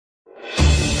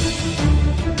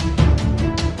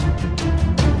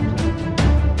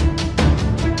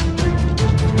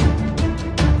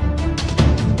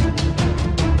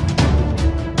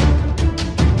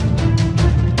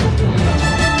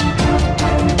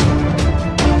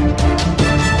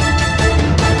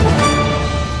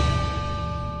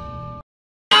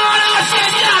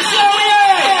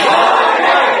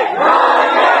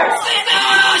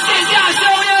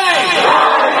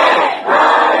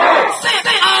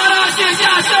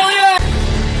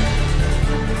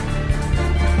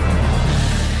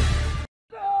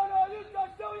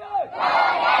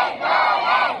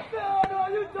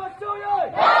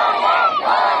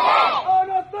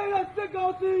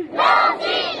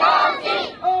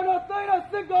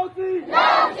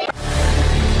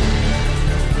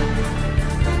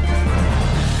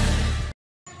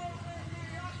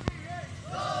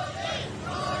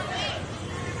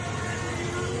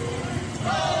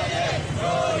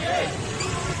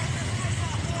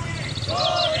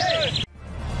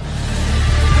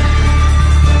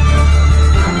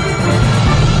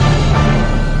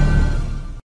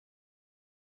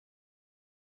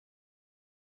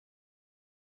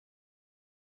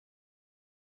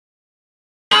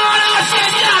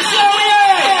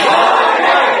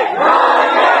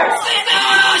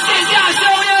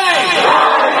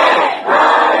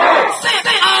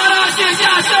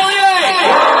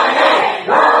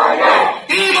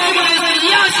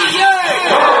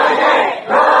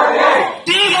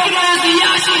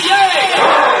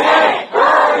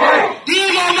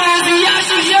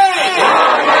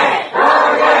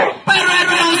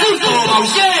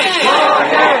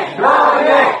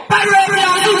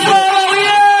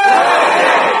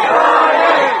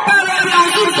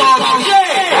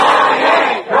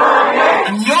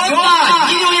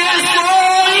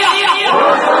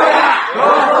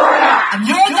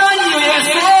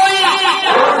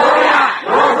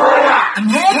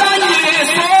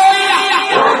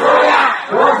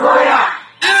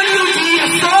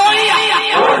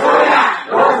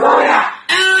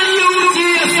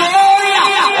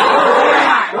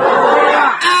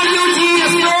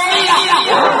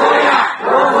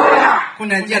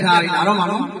နဲ့ကြက်ထားပြီဒါတော့မှ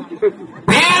နော်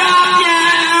ဘယ်တော့ပြ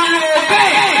န်လို့ပဲ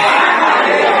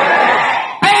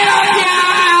ဘယ်တော့ပြ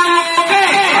န်လို့ပဲ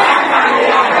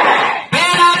ဘ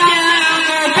ယ်တော့ပြန်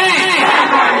လို့ပဲ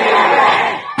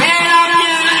ဘယ်တော့ပြ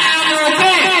န်လို့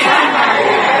ပဲ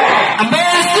အမေ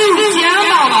စုကျမ်း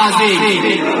ပါပါစေအ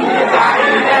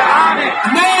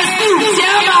မေစုကျ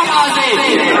မ်းပါပါစေအ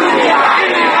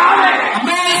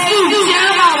မေစုကျ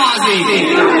မ်းပါပါစေ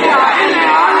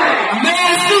အမေ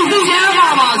စုကျမ်းပါ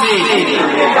ပါစေ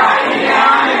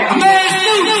အမေ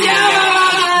စုကျမ်းပါပါ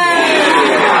စေ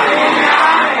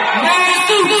အမေ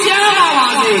စုကျမ်းပါပါ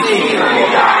စေပြည်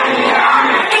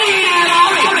ရတော်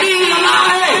တွေပြည်လာ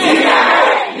ဟဲ့ပြ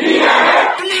ည်ရတော်တွေပြည်လာဟဲ့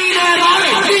ပြည်ရတော်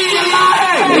တွေပြည်လာ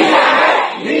ဟဲ့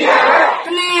ပြည်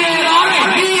ရတော်တွေ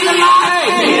ပြည်လာ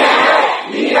ဟဲ့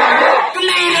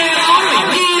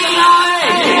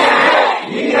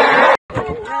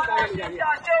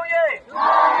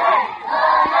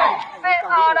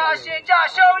ရှင်ကြ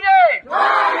ရှုံးရေး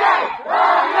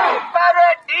ဖက်ဒရ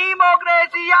ယ်ဒီမိုကရေ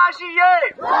စီရရှိရေး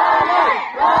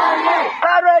ဖ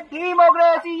က်ဒရယ်ဒီမိုကရေ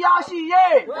စီရရှိ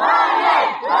ရေး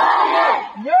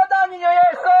မြို့သားညီညွတ်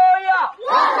ရေးအစိုးရ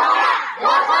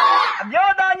အ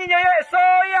မျိုးသားညီညွတ်ရေးအ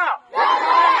စိုးရ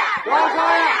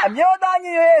အမျိုးသား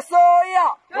ညီညွတ်ရေးအစိုးရ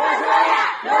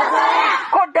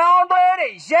ခွတ်တောင်းသွေးတွေ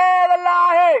ရဲသ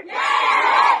လားဟဲ့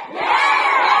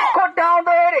ခွတ်တောင်း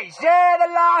သွေးတွေရဲသ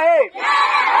လားဟဲ့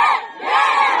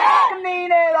ကနေ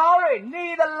နေသားတွေနေ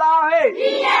သလားဟဲ့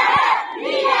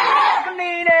က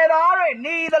နေနေသားတွေ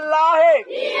နေသလားဟဲ့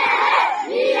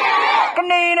က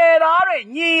နေနေသားတွေ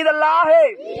ညီသလားဟဲ့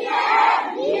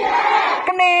က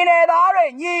နေနေသားတွေ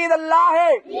ညီသလား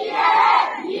ဟဲ့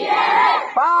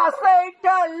ဘာစိတ်တ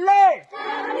လဲ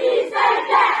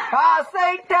ဘာစိ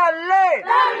တ်တလဲ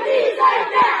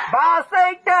ဘာစိ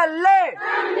တ်တလဲ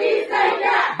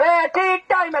ဘယ်ထိ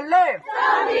တိုက်မလဲ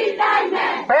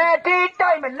ဘယ်ထိ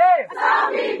တိုက်မလဲ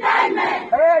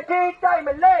ဘယ်ထိတိုက်မ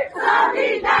လဲ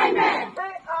သိ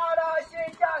အားရရှိ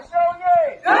ကြရှုံးရေး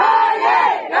ရိုး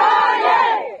ရေးရိုး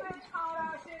ရေးသိအားရ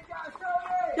ရှိကြရှုံး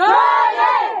ရေးရိုး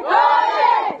ရေးရိုး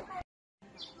ရေး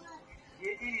ဒီ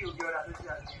အီကိုပြောတာသိချ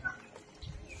င်တာ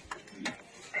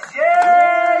ယေ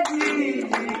ကြီး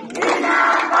ဒီနာ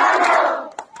မလို့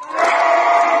ယေ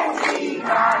ကြီးက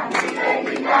နေ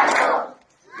ဒီနာလို့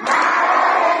နာ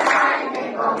ရနိုင်နေ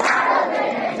ကုန်နာ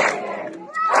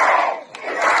တဲ့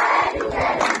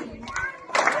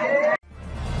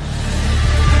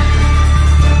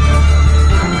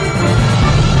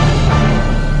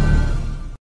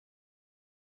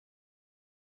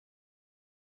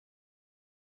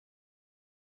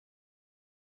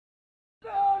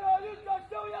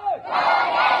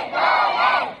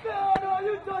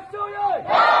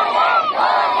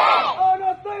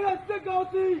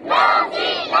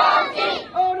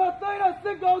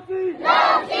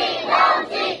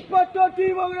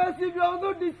democracy ပြောင်း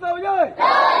လို့တည်ဆောက်ရေး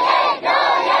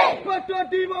ပတ်တော်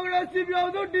democracy ပြော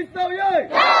င်းလို့တည်ဆောက်ရေး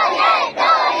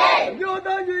မြို့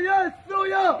သားညီရဲ့ဆို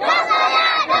ရ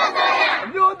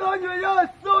မြို့သားညီရဲ့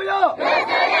ဆိုရ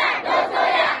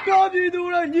တော်ပြည်သူ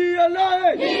တွေညီရလား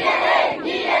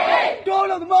တော်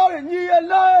လို့သမားတွေညီရ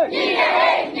လား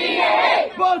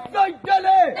ဘာဆိုင်တယ်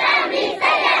လဲ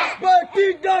ဘာတီ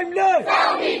တိုင်းလဲ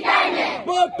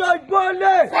ဘာတိုက်ပွဲ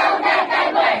လဲ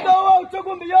တော့ချက်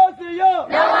ကိုမရစေရ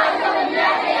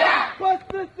ပတ်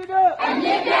စစ်စစ်အမြ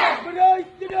င့်ပြပရိတ်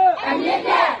စစ်အမြင့်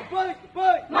ပြပို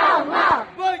က်မောင်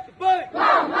ပိုက်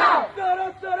စရ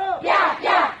စရပြ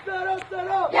စရစ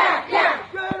ရပြ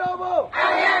ကျေတော်ဘအော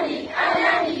င်ရမည်အောင်ရ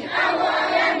မည်အောင်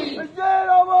ရမည်ကျေ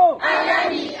တော်ဘအောင်ရ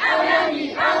မည်အောင်ရမည်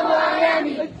အောင်ရမ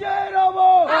ည်ကျေတော်ဘ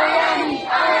အောင်ရမည်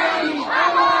အောင်ရမည်အော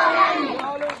င်ရမည်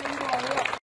အားလုံးဒီပါလေ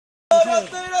အော်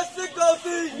တေရစစ်ကော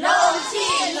စီလုံးရှိ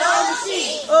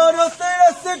အော်တေရ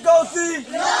စစ်ကောစီ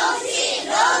လုံး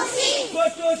ရှိပ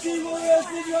တ်တော်ဒီမိုရ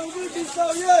စီပြောင်းလို့ဒီဆော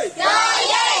င်ရေး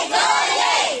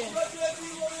ပတ်တော်ဒီ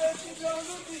မိုရစီပြောင်း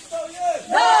လို့ဒီဆောင်ရေး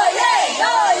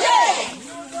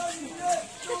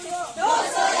တို့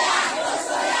ဆိုရ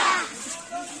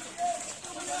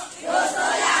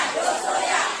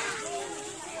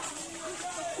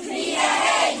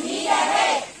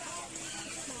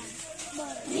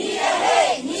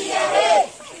ညီရဟဲ့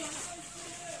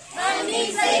အမီ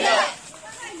စိတ်က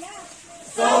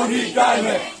စောင်းဒီတိုင်း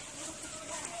ပဲ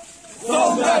စော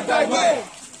င်းတဲ့တိုင်းပဲ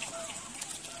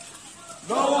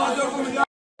လောဝါတို့ကိုရရှ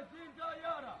င်းကြရ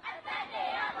တာအသက်တ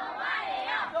ရားဘဝတွေ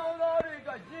ရောသောတော်တွေက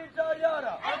ရှင်းကြရ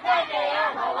တာအသက်တရား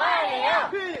ဘဝတွေရော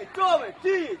ပြီးကြောမယ်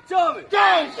ပြီးကြောမယ်တို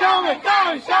င်းရှောင်းမယ်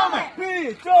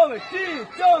ပြီးကြောမယ်ပြီး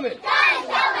ကြောမယ်တိုင်း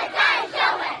ရှောင်း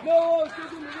မယ်လောဝါတို့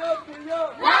ကိုရပြင်ရလော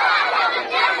ဝါတို့ကို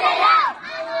ရပြင်ရလောဝါ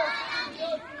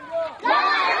တို့ကိုရ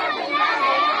ပြင်ရ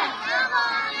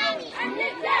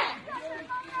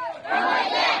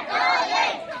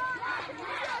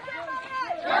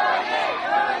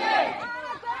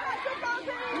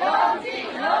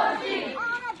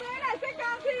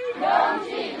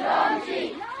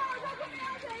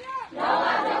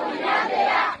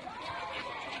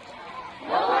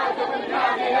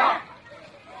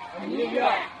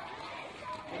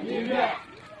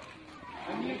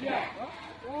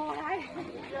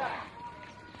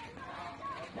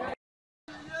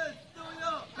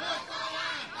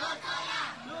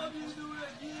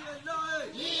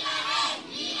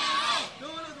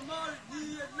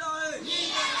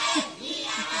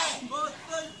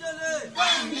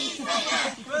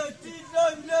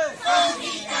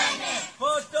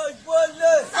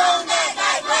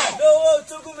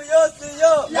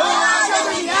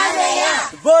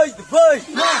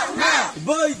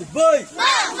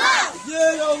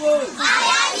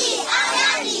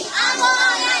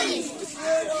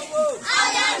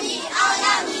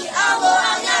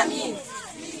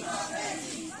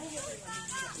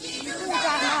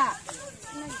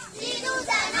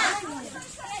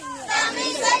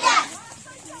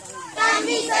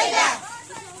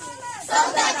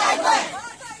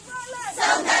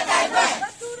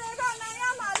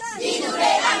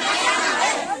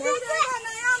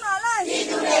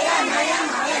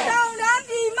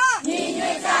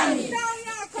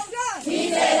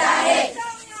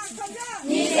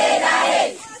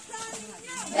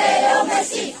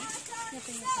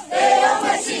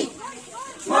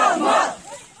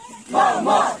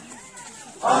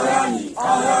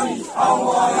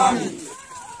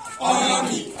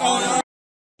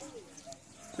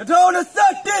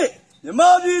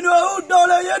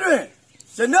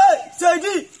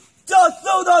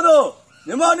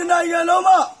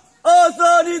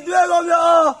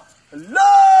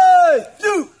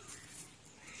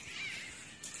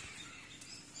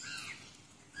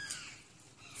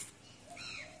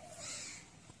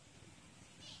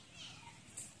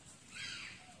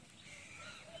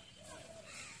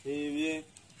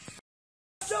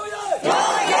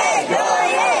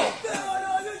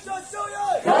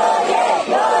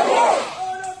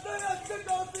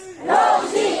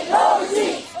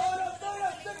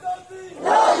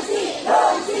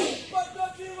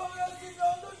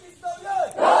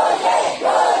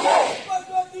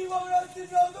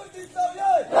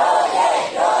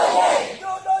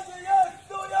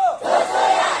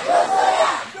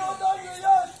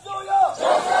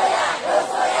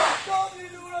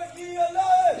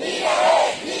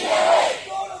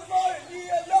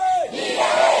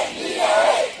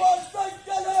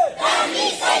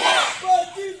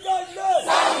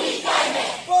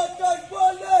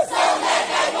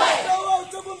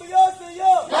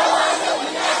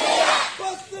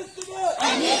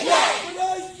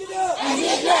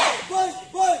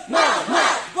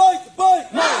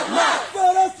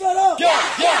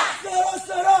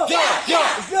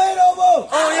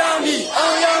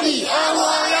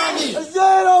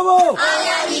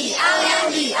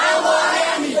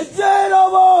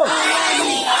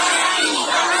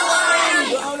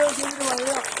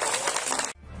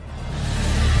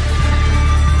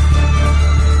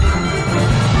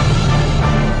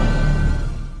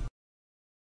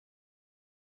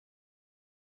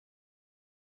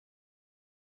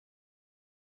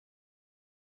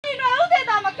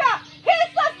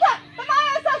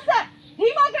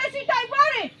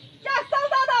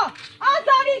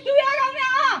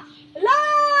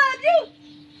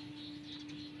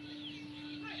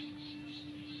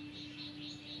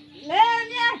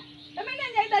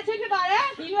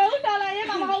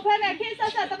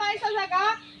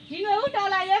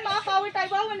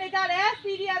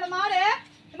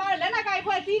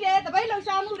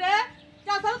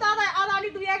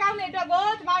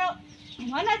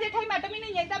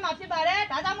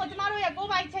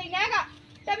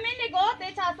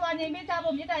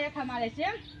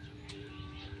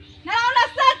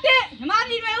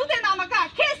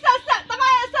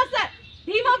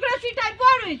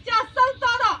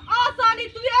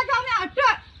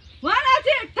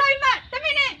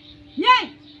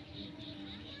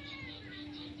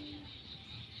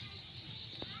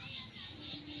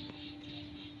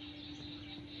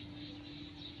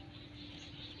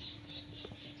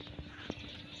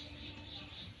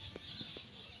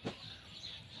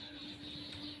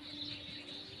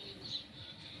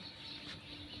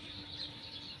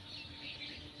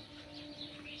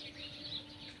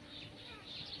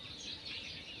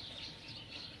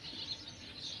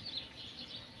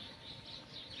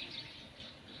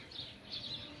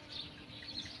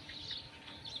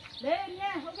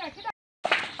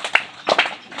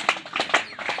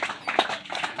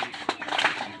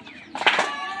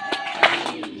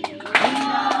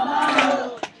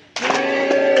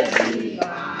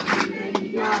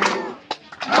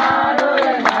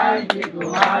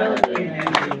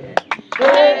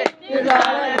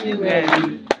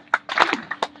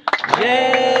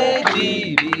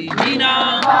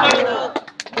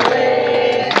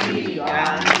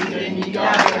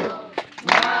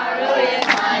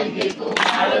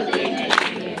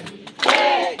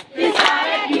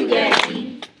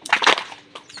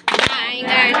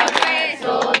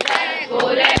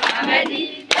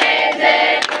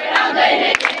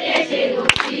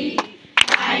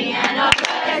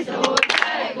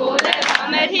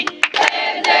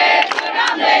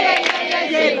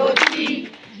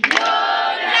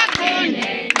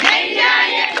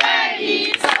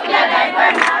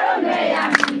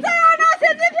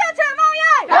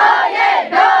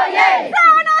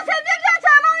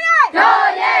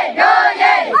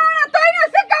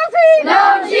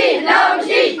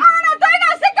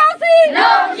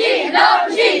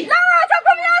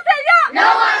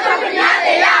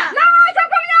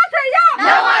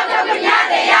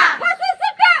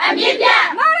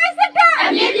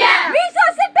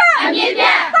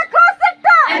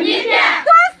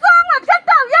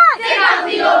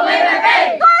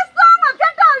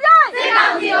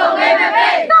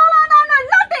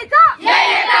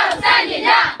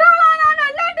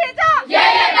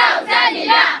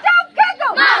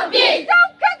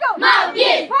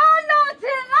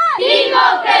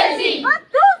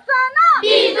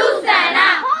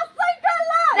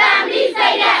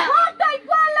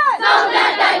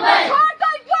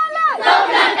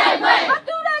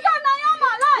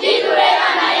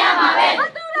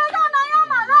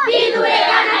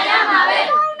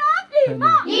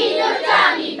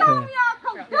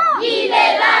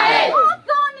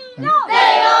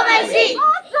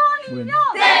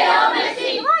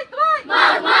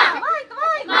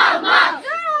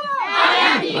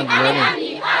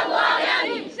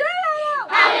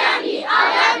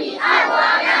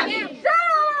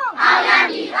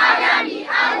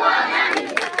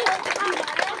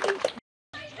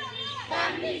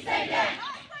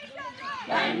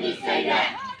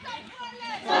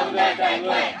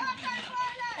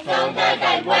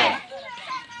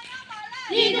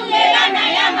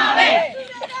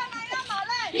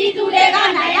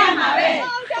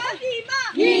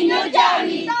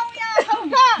Jami,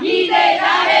 Nide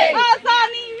Dare,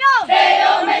 Asani no,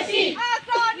 Teo Messi,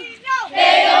 Asani no,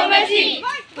 Teo Messi,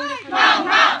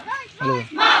 Mama,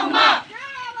 Mama,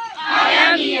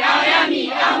 Ayami, Ayami,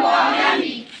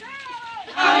 Ayami,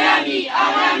 Ayami, Ayami,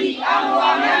 Ayami,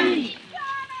 Ayami.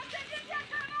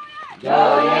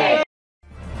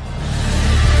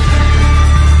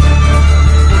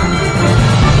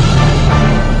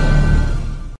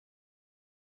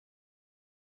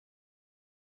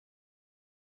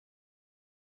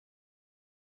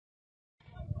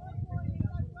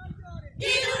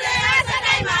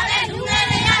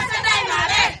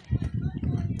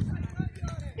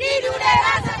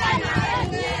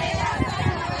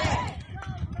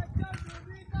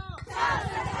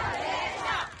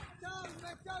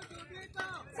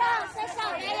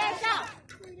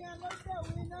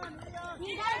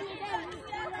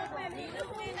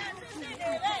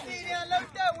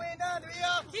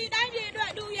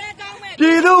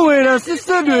 Dido winner,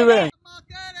 sister driven.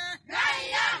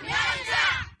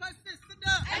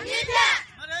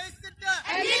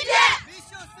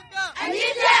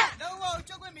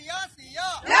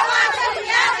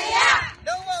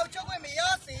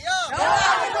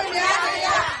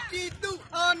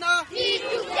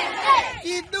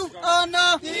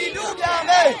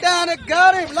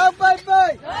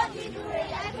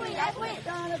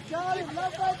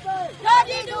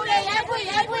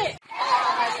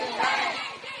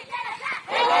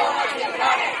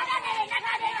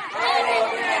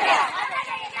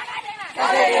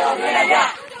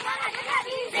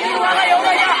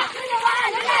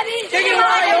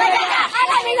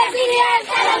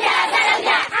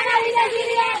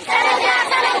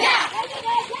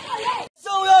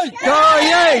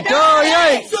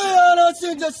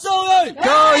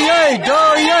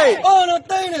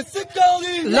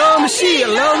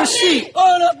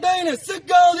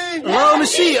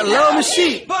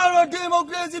 Para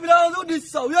democracy belongs to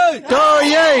this soul.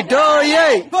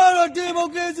 Para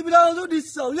democracy belongs to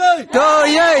this soul. You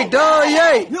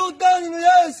done in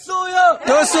the soya.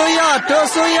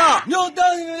 You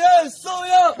done in the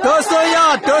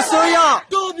soya.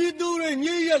 Don't be doing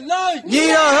ye life. Don't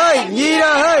ye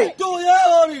life.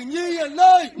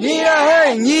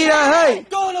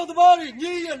 Don't of the body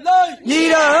ye life.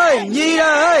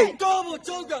 Don't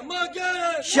choke my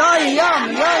gas.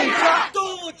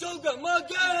 Don't choke my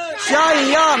gas.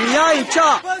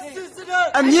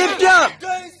 I'm yip.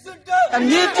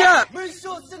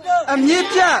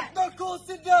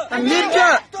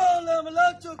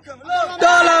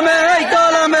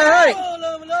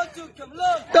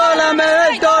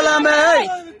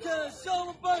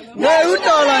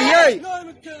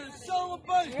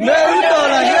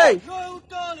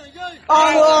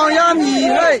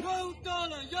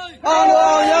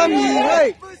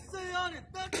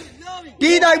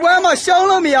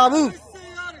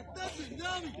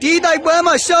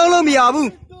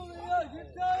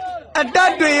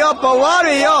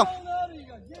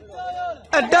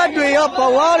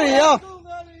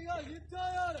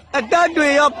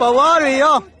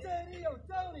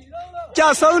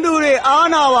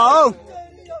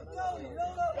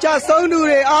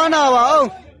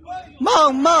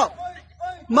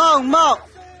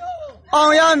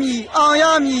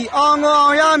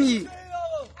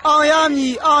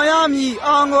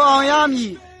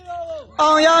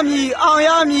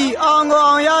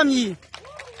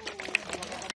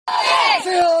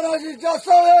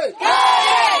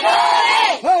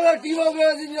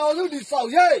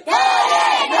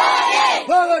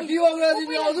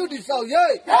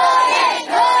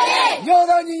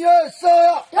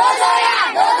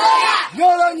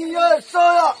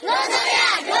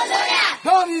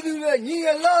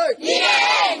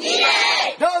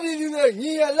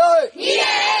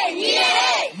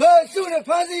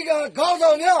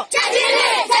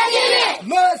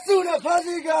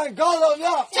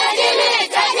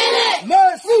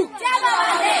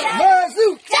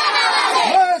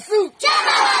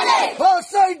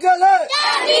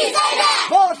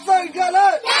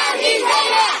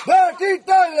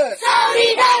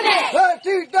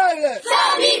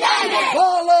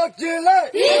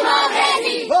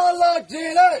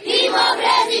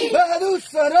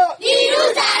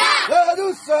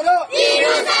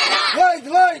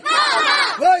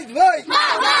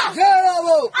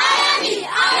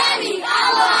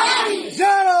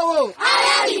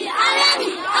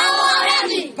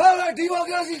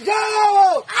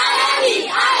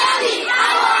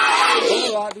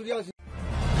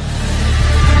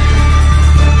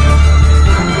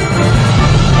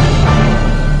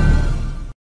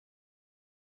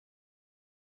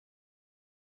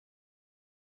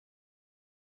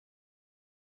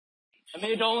 အ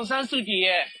မေတော်ဆန်းစုကြည်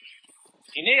ရဲ့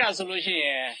ဒီနေ့ရဆိုလို့ရှိရ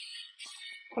င်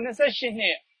88နှ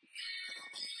စ်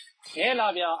ရဲလာ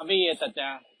ပြအမေရဲ့တက်တ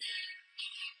န်း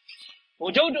ဗို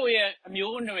လ်ချုပ်တို့ရဲ့အ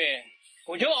မျိုးအနွယ်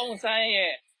ဗိုလ်ချုပ်အောင်ဆန်း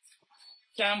ရဲ့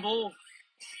တန်ဖိုး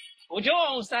ဗိုလ်ချုပ်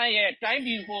အောင်ဆန်းရဲ့တိုင်း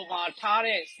ပြည်ပေါ်မှာထား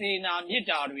တဲ့စေနာမြစ်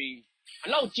တာတွေအ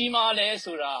လောက်ကြီးမားလဲ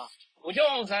ဆိုတာဗိုလ်ချု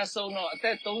ပ်အောင်ဆန်းဆုံးတော့အသ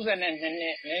က်32နှစ်င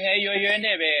ယ်ငယ်ရွယ်ရွယ်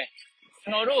နဲ့ပဲကျွ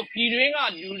န်တော်တို့ပြည်တွင်းက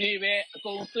လူတွေပဲအ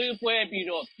ကုန်သွေးပွဲပြီး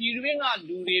တော့ပြည်တွင်းက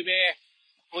လူတွေပဲ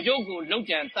ဗိုလ်ချုပ်ကိုလုံ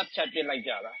ခြံတပ်ဖြတ်ပစ်လိုက်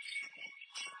ကြတာ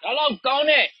ဒါတော့ကောင်း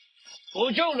တဲ့ဗို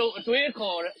လ်ချုပ်လိုအတွေး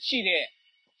ခေါ်ရှိတဲ့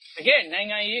တကယ်နိုင်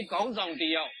ငံရေးခေါင်းဆောင်တ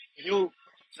ယောက်မျိုး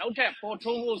နောက်ထပ်ပေါ်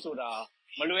ထွန်းဖို့ဆိုတာ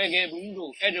မလွယ်ခဲ့ဘူး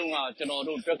လို့အဲ့တုန်းကကျွန်တော်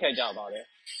တို့တွက်ခဲ့ကြပါတယ်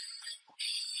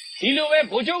ဒီလိုပဲ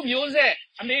ဗိုလ်ချုပ်မျိုးဆက်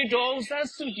အမေတော်ဆန်း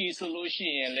စုကြည်ဆိုလို့ရှိ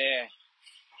ရင်လေ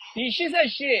ဒီ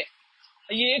88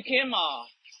အရေးခင်းမှာ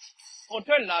ပေါ်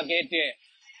ထွက်လာခဲ့တဲ့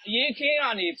အရေးခင်းက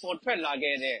နေပေါ်ထွက်လာ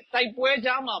ခဲ့တဲ့တိုက်ပွဲ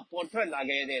ကြားမှာပေါ်ထွက်လာ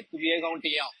ခဲ့တဲ့သူရဲကောင်းတ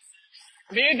ယောက်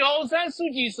အမေတော်ဆန်းစု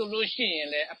ကြည်ဆိုလို့ရှိရင်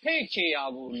လေအဖေချေရာ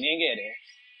ကိုနင်းခဲ့တယ်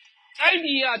အဲ့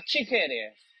ဒီကချစ်ခဲ့တယ်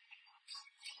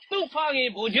သူ့ဖခင်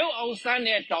ဗိုလ်ချုပ်အောင်ဆန်း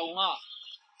တဲ့တောင်မှ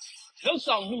လှုပ်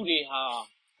ဆောင်မှုတွေဟာ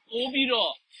ပိုးပြီး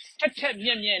တော့ထက်မြ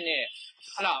က်နဲ့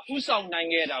ဥဆောင်နိုင်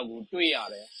ခဲ့တာကိုတွေ့ရ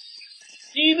တယ်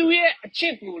ပြည်သူရဲ့အချ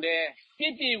စ်ကိုလည်းပြ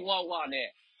ည့်ပြည့်ဝဝနဲ့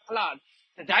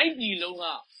တိုင်းပြည်လုံးက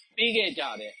ပေးခဲ့ကြ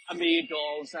တယ်အမေ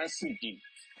တော်ဆန်းစုကြည်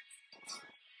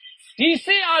ဒီစ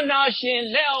စ်အာဏာရှင်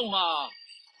လက်အောက်မှာ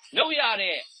လုပ်ရ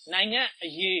တဲ့နိုင်ငံအ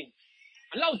ရေး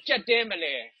အလောက်ကြက်တဲမ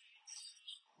လဲ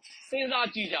စဉ်းစား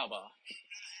ကြည့်ကြပါ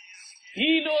ဒီ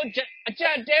လိုအကြ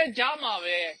က်တဲကြားမှာ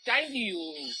ပဲတိုင်းပြည်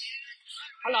ကို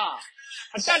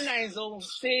အတက်နိုင်ဆုံး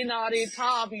စေနာတွေ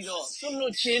ထားပြီးတော့စွန့်လွ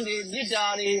တ်ခြင်းတွေမြစ်တာ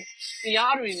တွေတ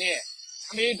ရားတွေနဲ့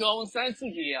အမေတော်ဆန်းစု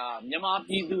ကြည်ဟာမြန်မာ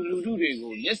ပြည်သူလူထုတွေ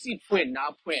ကိုမျက်စိဖွင့်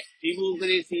နားဖွင့်ဒီမိုက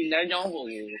ရေစီလမ်းကြောင်းပေါ်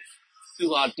ကိုသူ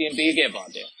ဟာတင်ပေးခဲ့ပါ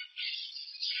တယ်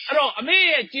အဲ့တော့အမေ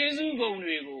ရဲ့ကျေးဇူးဂုဏ်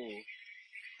တွေကို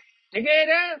တကယ်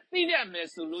တမ်းသိတတ်မယ်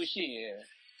ဆိုလို့ရှိရင်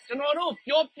ကျွန်တော်တို့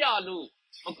ပြောပြလို့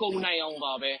မကုန်နိုင်အောင်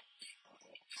ပါပဲ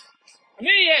အ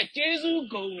မေရဲ့ကျေးဇူး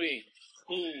ဂုဏ်တွေ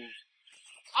ကို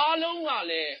အားလုံးက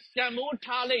လည်းတန်ဖိုး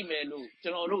ထားလိုက်မယ်လို့ကျွ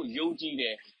န်တော်တို့ယုံကြည်တ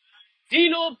ယ်ဒီ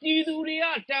လိုပြည်သူတွေက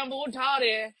တန်ဖိုးထားတ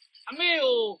ယ်အမေ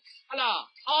ကို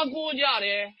အားကိုးကြတ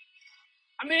ယ်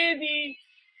အမေဒီ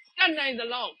တတ်နိုင်သ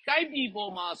လောက်တိုင်းပြည်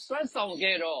ပေါ်မှာဆွမ်းဆောင်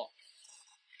ခဲ့တော့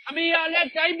အမေကလည်း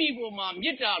တိုင်းပြည်ပေါ်မှာမြ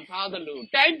စ်တာထားသလို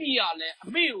တိုင်းပြည်ကလည်းအ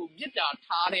မေကိုမြစ်တာ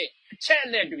ထားတဲ့အချက်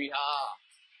လက်တွေဟာ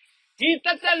ဒီတ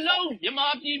က်လုံးမြန်မာ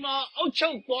ပြည်မှာအုပ်ချု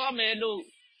ပ်သွားမယ်လို့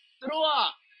သူတို့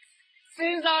ကစ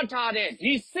ဉ်းစားထားတဲ့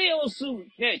ဒီစေအုပ်စု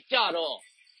နဲ့ကြတော့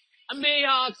အမေ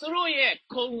ဟာသူတို့ရဲ့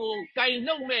ခုံကိုကင်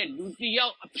နှုတ်မဲ့လူတယော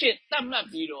က်အဖြစ်သတ်မှတ်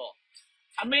ပြီးတော့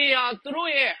အမေဟာသူ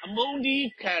တို့ရဲ့အမုန်းဒီ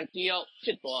ခံတယောက်ဖြ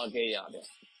စ်သွားခဲ့ရတယ်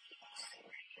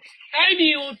။အဲ့ဒီ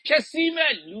ကိုဖြည့်ဆည်း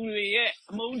မဲ့လူတွေရဲ့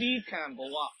အမုန်းဒီခံဘ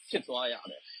ဝဖြစ်သွားရ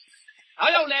တယ်။ဒါ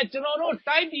ကြောင့်လဲကျွန်တော်တို့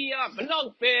တိုင်းပြည်ကဘလော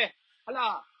က်ပဲ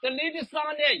တလေးတ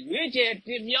စားနဲ့ရွေးချယ်တ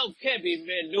င်မြောက်ခဲ့ပေ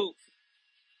မဲ့လို့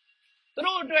သူ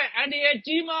တို့အတွက်အန္တရာယ်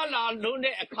ကြီးမားလာလို့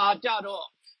တဲ့အခါကျတော့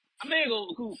အမေကို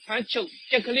အခုဖမ်းချုပ်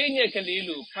ကြက်ကလေးညက်ကလေး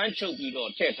လိုဖမ်းချုပ်ပြီး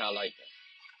တော့ထည့်ထားလိုက်တယ်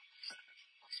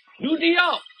လူတ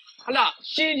ယောက်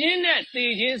ရှင်ချင်းနဲ့သေ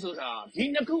ချင်းဆိုတာဒီ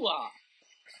နှစ်ခုဟာ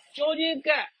ကြောချင်းက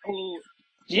တ်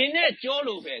ရင်နဲ့ကြော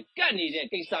လို့ပဲကတ်နေတဲ့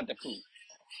ကိစ္စတစ်ခု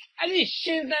အဲ့ဒီရှ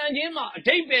င်သန်ချင်းမှာအ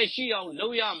ဓိပ္ပာယ်ရှိအောင်လု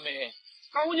ပ်ရမယ်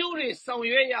ကောင်းကျိုးတွေဆောင်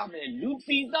ရွက်ရမယ်လူ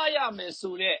ပိသားရမယ်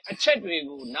ဆိုတဲ့အချက်တွေ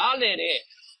ကိုနားလည်တဲ့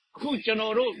အခုကျွန်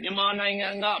တော်တို့မြန်မာနိုင်ငံ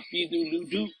ကပြည်သူလူ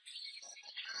ထု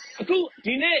အခု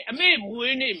ဒီနေ့အမေ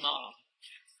မွေးနေ့မှာ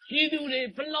ပြည်သူတွေ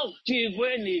ဘလောက်ကြေခွဲ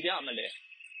နေကြမလဲ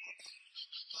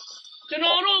ကျွန်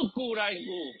တော်တို့ကိုယ်တိုင်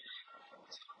ကို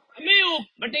အမေကို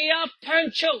မတရားဖမ်း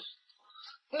ချုပ်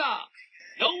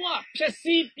လုံးဝဖျက်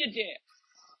ဆီးပစ်တဲ့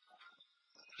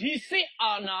ဒီစစ်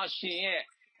အာဏာရှင်ရဲ့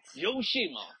ရုံးရှိ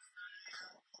မှာ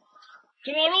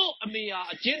ကျွန်တော်တို့အမေဟာ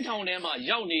အကျဉ်းထောင်ထဲမှာ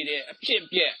ရောက်နေတဲ့အဖြစ်အ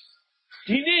ပျက်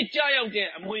ဒီနေ့ကြာရောက်တဲ့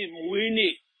အမွေး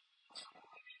နေ့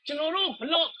ကျွန်တော်တို့ဘ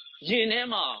လောက်ရင်ထဲ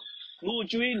မှာငို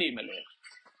ကြွေးနေမလဲ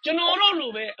ကျွန်တော်တို့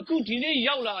လိုပဲအခုဒီနေ့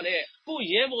ရောက်လာတဲ့ကို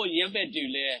ရဲဘော်ရဲဘက်တွေ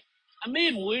လည်းအမေ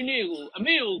မွေးနေ့ကိုအ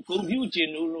မေကိုဂုဏ်ပြုခြ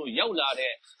င်းလို့ရောက်လာ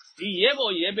တဲ့ဒီရဲ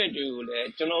ဘော်ရဲဘက်တွေကိုလည်း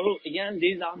ကျွန်တော်တို့အရန်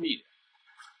လေးစားမိတယ်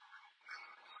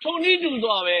ထုံနည်းတူ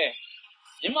သွားပဲ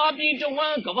မြန်မာပြည်တဝ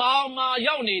န်းကမ္ဘာမှာ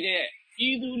ရောက်နေတဲ့ပြ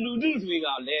ည်သူလူထုတွေက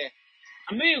လည်း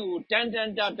အမေကိုတန်တန်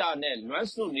တတနဲ့လွမ်း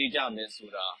ဆွနေကြမယ်ဆို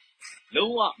တာ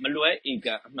လုံးဝမလွဲဧက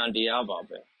န်အမှန်တရားပါ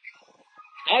ပဲ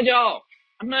အဲကြောင့်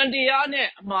အမှန်တရားနဲ့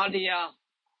အမှားတရား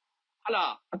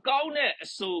အကောင်းနဲ့အ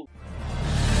ဆိုး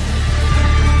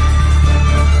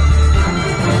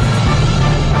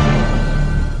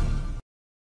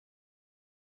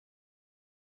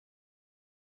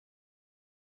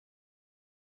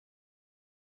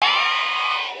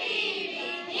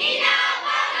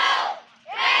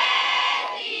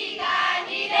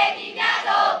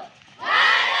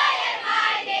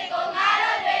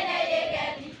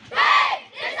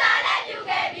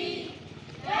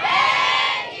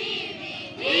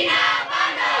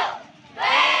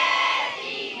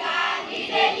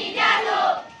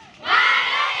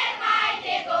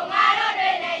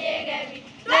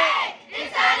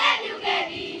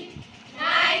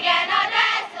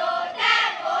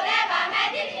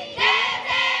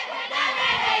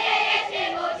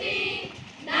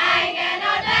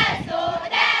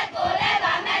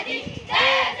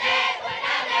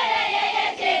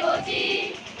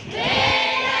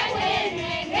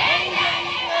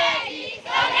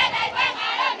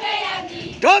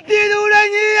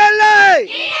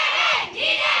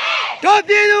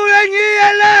ပြည်သူတွေညီရ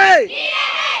လေ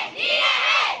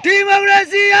ဒီမိုကရေ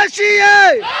စီရရှိ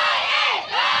ရေး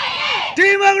ဒီ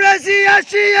မိုကရေစီရ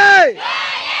ရှိရေး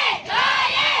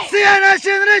ဆီယနာရှ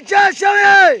င်တွေကြာရှောင်း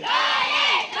ရေး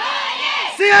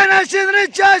ဆီယနာရှင်တွေ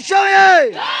ကြာရှောင်းရေး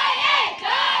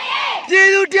ပြည်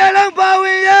သူတရားလုံးပါဝ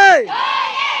င်ရေး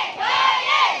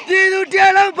ပြည်သူတ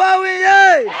ရားလုံးပါဝင်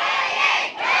ရေး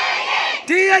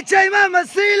ဒီအချိန်မှမ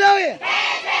စည်းလို့ရင်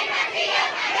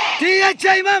ဒီအ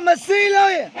ချိန်မှမစည်း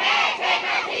လို့ရင်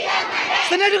စ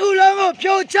နစ်တစ်ခုလုံးကို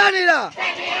ဖြိုချနေတာ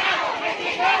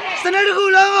စနစ်တစ်ခု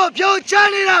လုံးကိုဖြိုချ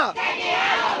နေတာ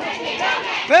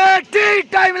ဘယ်တိ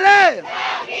တိုင်မလဲ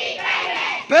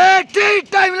ဘယ်တိ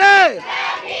တိုင်မလဲ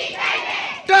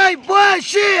တိုက်ပွဲ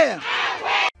ရှိ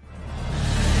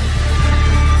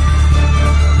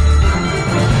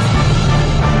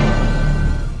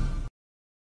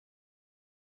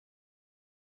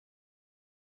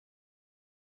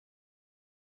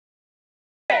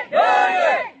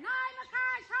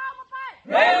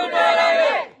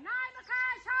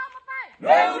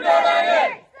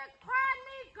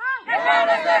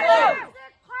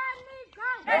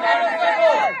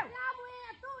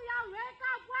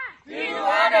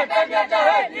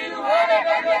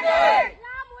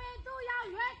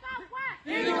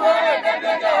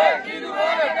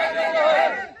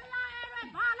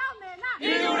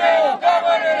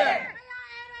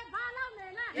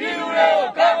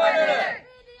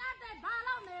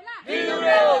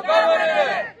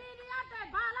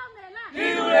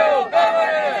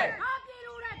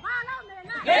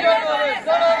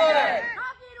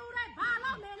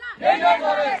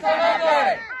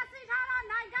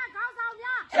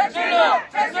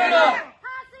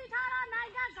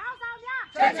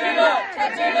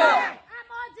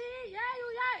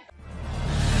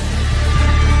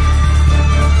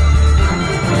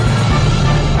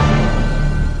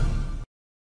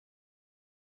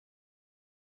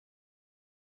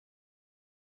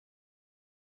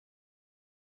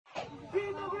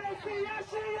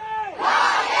Democracia,